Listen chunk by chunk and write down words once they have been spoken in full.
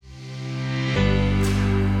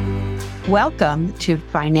Welcome to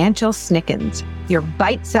Financial Snickens, your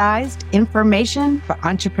bite-sized information for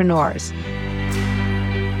entrepreneurs.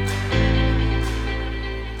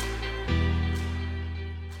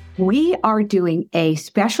 We are doing a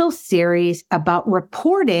special series about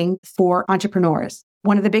reporting for entrepreneurs.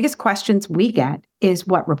 One of the biggest questions we get is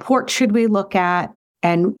what report should we look at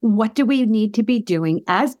and what do we need to be doing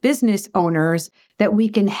as business owners that we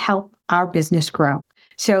can help our business grow?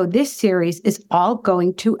 So this series is all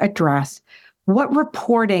going to address what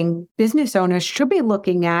reporting business owners should be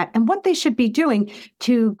looking at and what they should be doing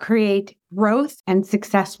to create growth and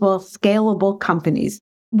successful, scalable companies.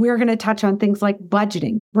 We're going to touch on things like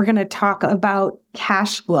budgeting. We're going to talk about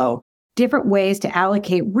cash flow, different ways to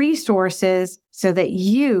allocate resources so that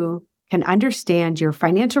you can understand your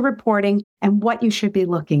financial reporting and what you should be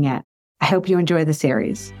looking at. I hope you enjoy the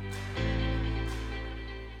series.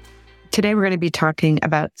 Today, we're going to be talking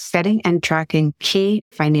about setting and tracking key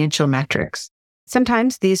financial metrics.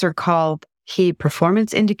 Sometimes these are called key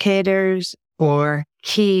performance indicators or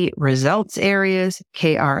key results areas,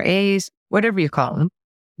 KRAs, whatever you call them.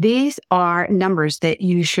 These are numbers that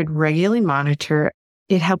you should regularly monitor.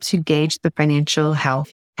 It helps you gauge the financial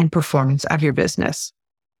health and performance of your business.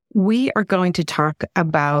 We are going to talk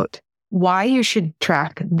about why you should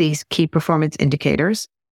track these key performance indicators,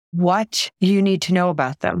 what you need to know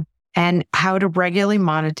about them, and how to regularly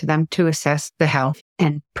monitor them to assess the health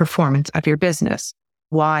and performance of your business.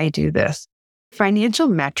 Why do this? Financial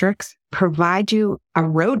metrics provide you a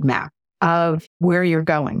roadmap of where you're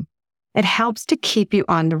going. It helps to keep you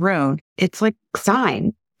on the road. It's like a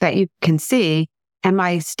sign that you can see, am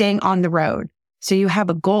I staying on the road? So you have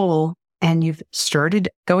a goal and you've started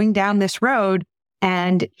going down this road,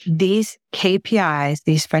 and these KPIs,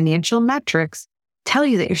 these financial metrics, tell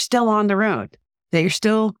you that you're still on the road, that you're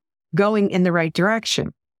still going in the right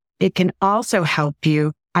direction. It can also help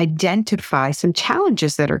you identify some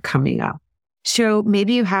challenges that are coming up. So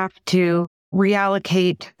maybe you have to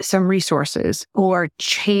reallocate some resources or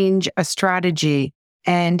change a strategy,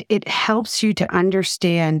 and it helps you to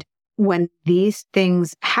understand when these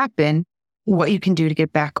things happen, what you can do to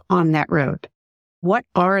get back on that road. What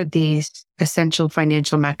are these essential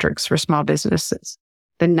financial metrics for small businesses?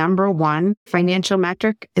 The number one financial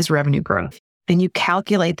metric is revenue growth. And you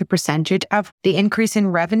calculate the percentage of the increase in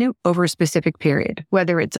revenue over a specific period,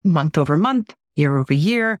 whether it's month over month, year over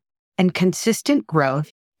year, and consistent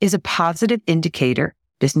growth is a positive indicator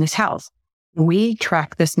of business health. We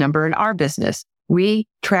track this number in our business. We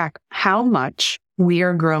track how much we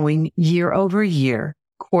are growing year over year,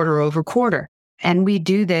 quarter over quarter. And we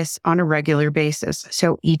do this on a regular basis.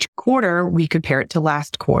 So each quarter, we compare it to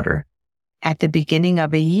last quarter. At the beginning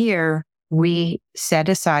of a year, we set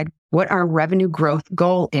aside what our revenue growth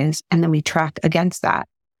goal is, and then we track against that.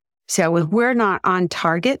 So if we're not on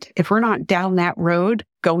target, if we're not down that road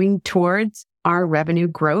going towards our revenue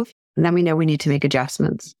growth, then we know we need to make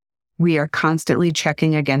adjustments. We are constantly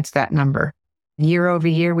checking against that number. Year over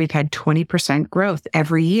year, we've had 20% growth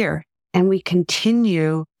every year, and we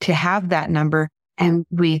continue to have that number, and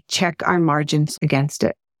we check our margins against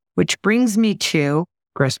it, which brings me to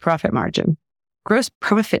gross profit margin. Gross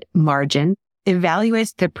profit margin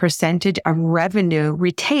evaluates the percentage of revenue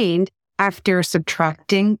retained after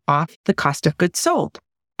subtracting off the cost of goods sold.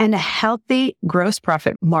 And a healthy gross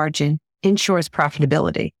profit margin ensures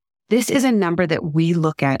profitability. This is a number that we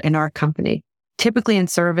look at in our company. Typically in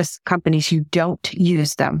service companies, you don't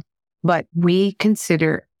use them, but we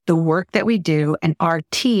consider the work that we do and our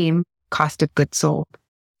team cost of goods sold.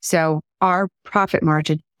 So our profit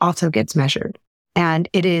margin also gets measured. And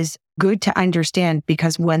it is good to understand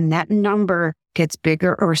because when that number gets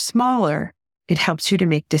bigger or smaller, it helps you to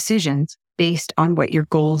make decisions based on what your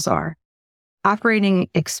goals are. Operating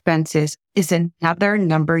expenses is another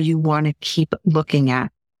number you want to keep looking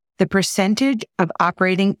at. The percentage of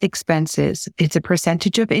operating expenses, it's a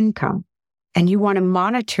percentage of income, and you want to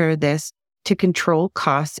monitor this to control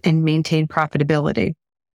costs and maintain profitability.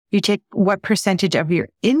 You take what percentage of your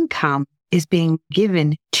income is being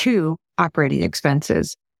given to operating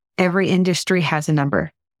expenses. Every industry has a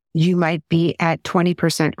number. You might be at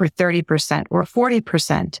 20% or 30% or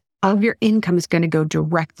 40% of your income is going to go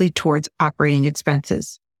directly towards operating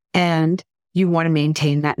expenses. And you want to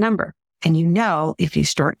maintain that number. And you know, if you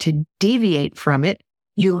start to deviate from it,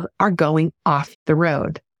 you are going off the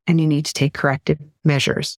road and you need to take corrective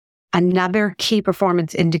measures. Another key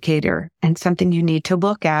performance indicator and something you need to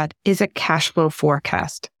look at is a cash flow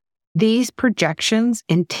forecast. These projections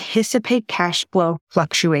anticipate cash flow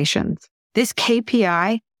fluctuations. This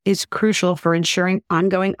KPI is crucial for ensuring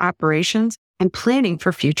ongoing operations and planning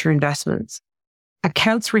for future investments.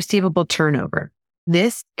 Accounts receivable turnover.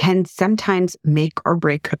 This can sometimes make or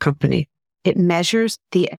break a company. It measures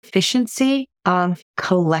the efficiency of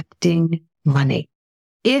collecting money.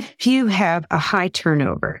 If you have a high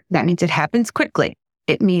turnover, that means it happens quickly.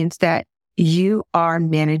 It means that you are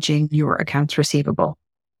managing your accounts receivable.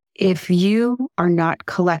 If you are not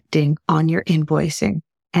collecting on your invoicing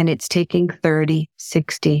and it's taking 30,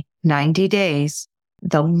 60, 90 days,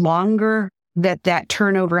 the longer that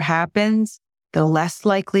turnover happens, the less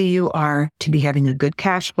likely you are to be having a good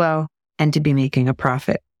cash flow and to be making a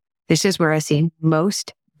profit. This is where I see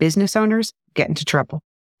most business owners get into trouble.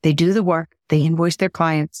 They do the work, they invoice their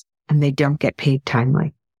clients, and they don't get paid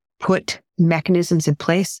timely. Put mechanisms in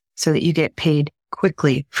place so that you get paid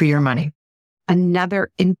quickly for your money. Another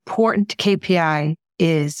important KPI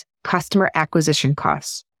is customer acquisition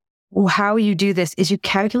costs. How you do this is you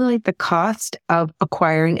calculate the cost of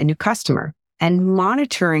acquiring a new customer, and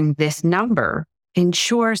monitoring this number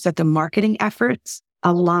ensures that the marketing efforts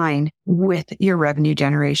align with your revenue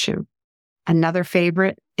generation. Another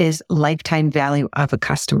favorite is lifetime value of a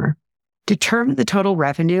customer. Determine the total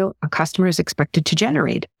revenue a customer is expected to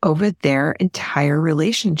generate over their entire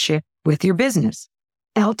relationship with your business.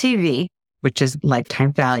 LTV, which is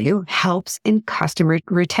lifetime value, helps in customer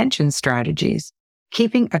retention strategies.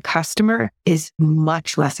 Keeping a customer is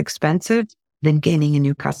much less expensive than gaining a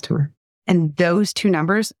new customer. And those two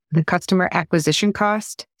numbers, the customer acquisition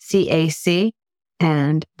cost, CAC,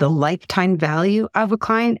 and the lifetime value of a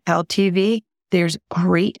client, LTV, there's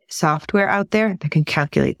great software out there that can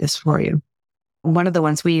calculate this for you. One of the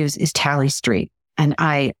ones we use is Tally Street, and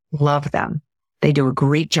I love them. They do a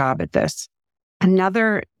great job at this.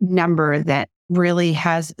 Another number that really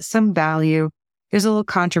has some value, there's a little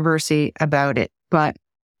controversy about it, but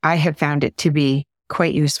I have found it to be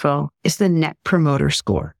quite useful, is the Net Promoter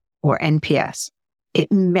Score, or NPS.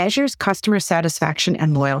 It measures customer satisfaction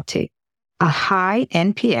and loyalty. A high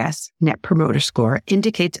NPS, Net Promoter Score,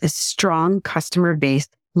 indicates a strong customer base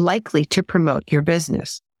likely to promote your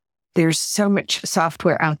business. There's so much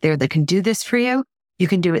software out there that can do this for you. You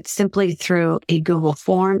can do it simply through a Google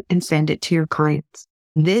form and send it to your clients.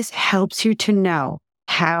 This helps you to know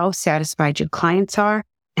how satisfied your clients are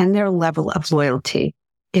and their level of loyalty.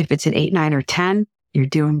 If it's an 8, 9, or 10, you're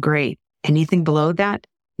doing great. Anything below that,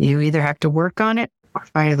 you either have to work on it or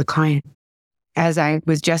fire the client. As I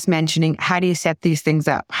was just mentioning, how do you set these things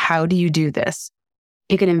up? How do you do this?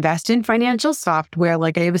 You can invest in financial software,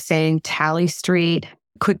 like I was saying, Tally Street,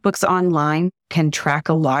 QuickBooks Online can track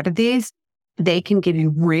a lot of these. They can give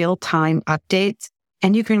you real-time updates,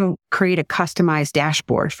 and you can create a customized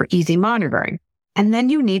dashboard for easy monitoring. And then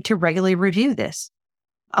you need to regularly review this.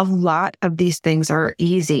 A lot of these things are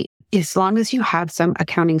easy. As long as you have some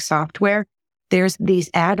accounting software, there's these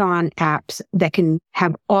add-on apps that can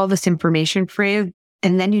have all this information for you.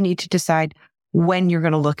 And then you need to decide when you're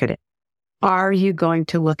going to look at it. Are you going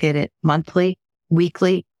to look at it monthly,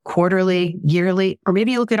 weekly, quarterly, yearly, or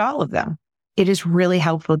maybe you look at all of them? It is really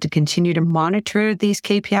helpful to continue to monitor these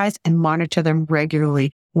KPIs and monitor them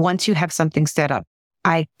regularly once you have something set up.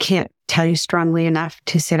 I can't tell you strongly enough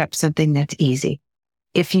to set up something that's easy.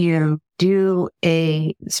 If you do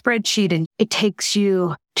a spreadsheet and it takes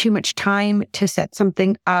you too much time to set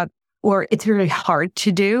something up, or it's very hard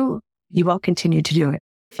to do, you won't continue to do it.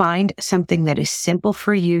 Find something that is simple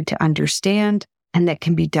for you to understand and that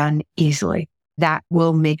can be done easily. That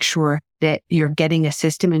will make sure that you're getting a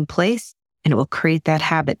system in place, and it will create that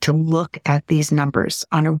habit to look at these numbers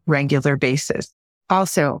on a regular basis.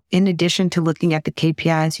 Also, in addition to looking at the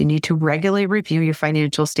KPIs, you need to regularly review your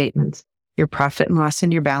financial statements, your profit and loss,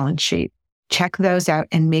 and your balance sheet. Check those out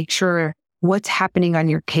and make sure what's happening on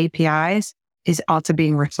your KPIs is also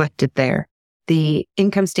being reflected there. The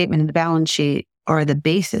income statement and the balance sheet are the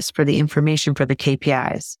basis for the information for the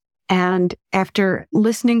KPIs. And after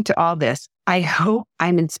listening to all this, I hope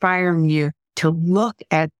I'm inspiring you to look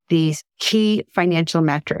at these key financial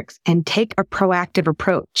metrics and take a proactive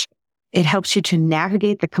approach. It helps you to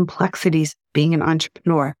navigate the complexities of being an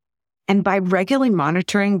entrepreneur. And by regularly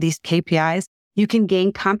monitoring these KPIs, you can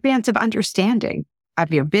gain comprehensive understanding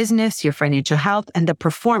of your business, your financial health, and the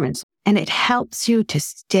performance. And it helps you to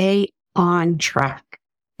stay on track.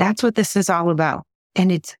 That's what this is all about.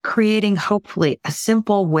 And it's creating, hopefully, a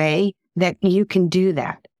simple way that you can do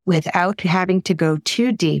that without having to go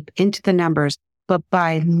too deep into the numbers, but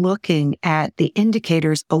by looking at the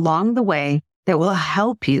indicators along the way that will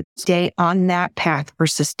help you stay on that path for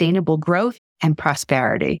sustainable growth and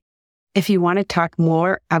prosperity. If you want to talk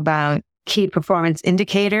more about key performance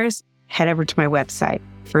indicators, head over to my website,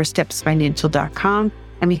 firststepsfinancial.com,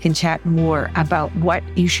 and we can chat more about what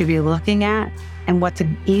you should be looking at and what's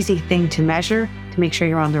an easy thing to measure to make sure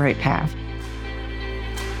you're on the right path.